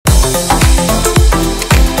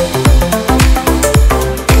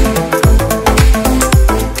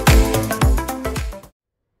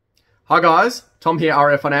Hi guys, Tom here,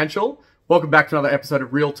 RF Financial. Welcome back to another episode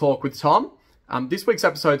of Real Talk with Tom. This week's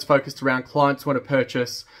episode is focused around clients who want to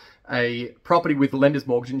purchase a property with lender's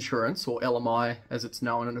mortgage insurance, or LMI as it's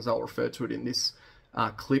known and as I'll refer to it in this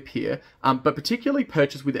clip here, but particularly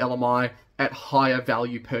purchase with LMI at higher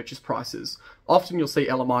value purchase prices. Often you'll see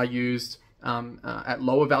LMI used at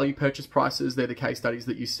lower value purchase prices. They're the case studies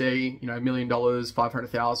that you see, $1 million,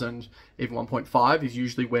 500,000, even 1.5 is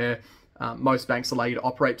usually where most banks allow you to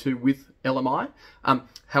operate to with LMI.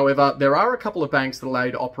 However, there are a couple of banks that allow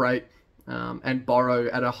you to operate and borrow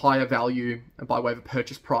at a higher value by way of a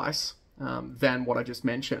purchase price than what I just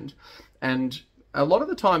mentioned. And a lot of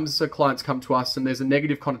the times clients come to us and there's a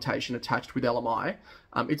negative connotation attached with LMI.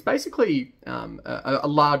 It's basically a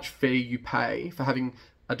large fee you pay for having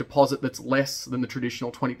a deposit that's less than the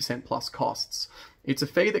traditional 20% plus costs. It's a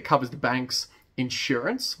fee that covers the bank's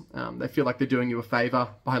insurance. They feel like they're doing you a favor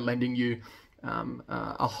by lending you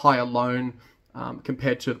a higher loan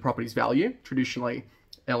compared to the property's value. Traditionally,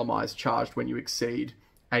 LMI is charged when you exceed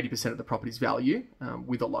 80% of the property's value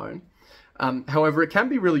with a loan. However, it can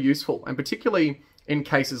be really useful, and particularly in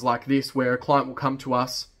cases like this where a client will come to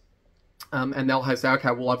us and they'll say,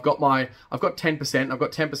 okay, well, I've got 10%, I've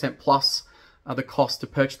got 10% plus the cost to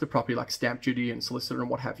purchase the property, like stamp duty and solicitor and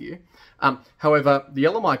what have you. However, the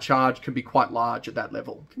LMI charge can be quite large at that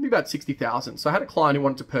level. It can be about 60,000. So I had a client who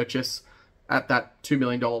wanted to purchase at that $2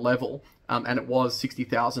 million level, and it was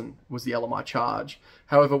 60,000 was the LMI charge.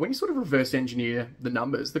 However, when you sort of reverse engineer the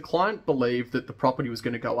numbers, the client believed that the property was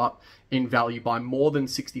going to go up in value by more than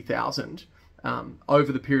 60,000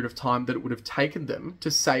 over the period of time that it would have taken them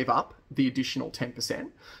to save up the additional 10%.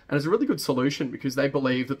 And it's a really good solution because they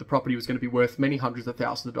believe that the property was going to be worth many hundreds of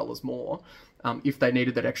thousands of dollars more if they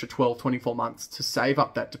needed that extra 12, 24 months to save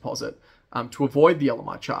up that deposit to avoid the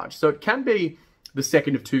LMI charge. So it can be the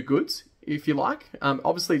second of two goods, if you like.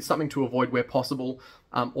 Obviously, it's something to avoid where possible,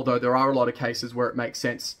 although there are a lot of cases where it makes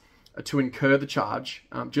sense to incur the charge,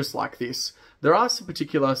 just like this. There are some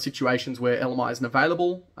particular situations where LMI isn't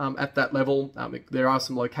available at that level. There are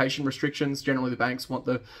some location restrictions. Generally, the banks want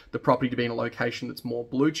the property to be in a location that's more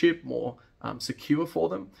blue chip, more secure for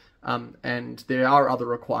them. And there are other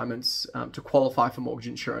requirements to qualify for mortgage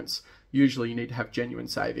insurance. Usually, you need to have genuine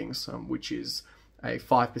savings, which is a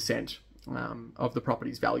 5% of the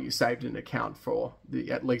property's value saved in an account for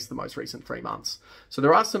at least the most recent 3 months. So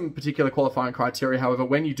there are some particular qualifying criteria. However,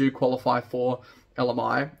 when you do qualify for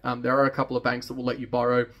LMI, there are a couple of banks that will let you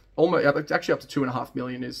borrow almost, actually up to $2.5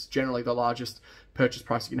 million is generally the largest purchase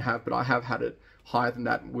price you can have, but I have had it higher than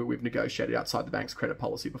that where we've negotiated outside the bank's credit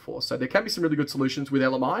policy before. So there can be some really good solutions with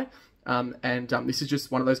LMI, and this is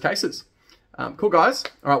just one of those cases. Cool, guys.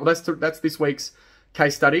 All right, well, that's this week's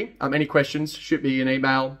case study. Any questions, shoot me an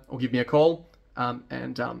email or give me a call,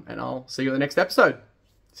 and I'll see you in the next episode.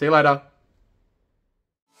 See you later.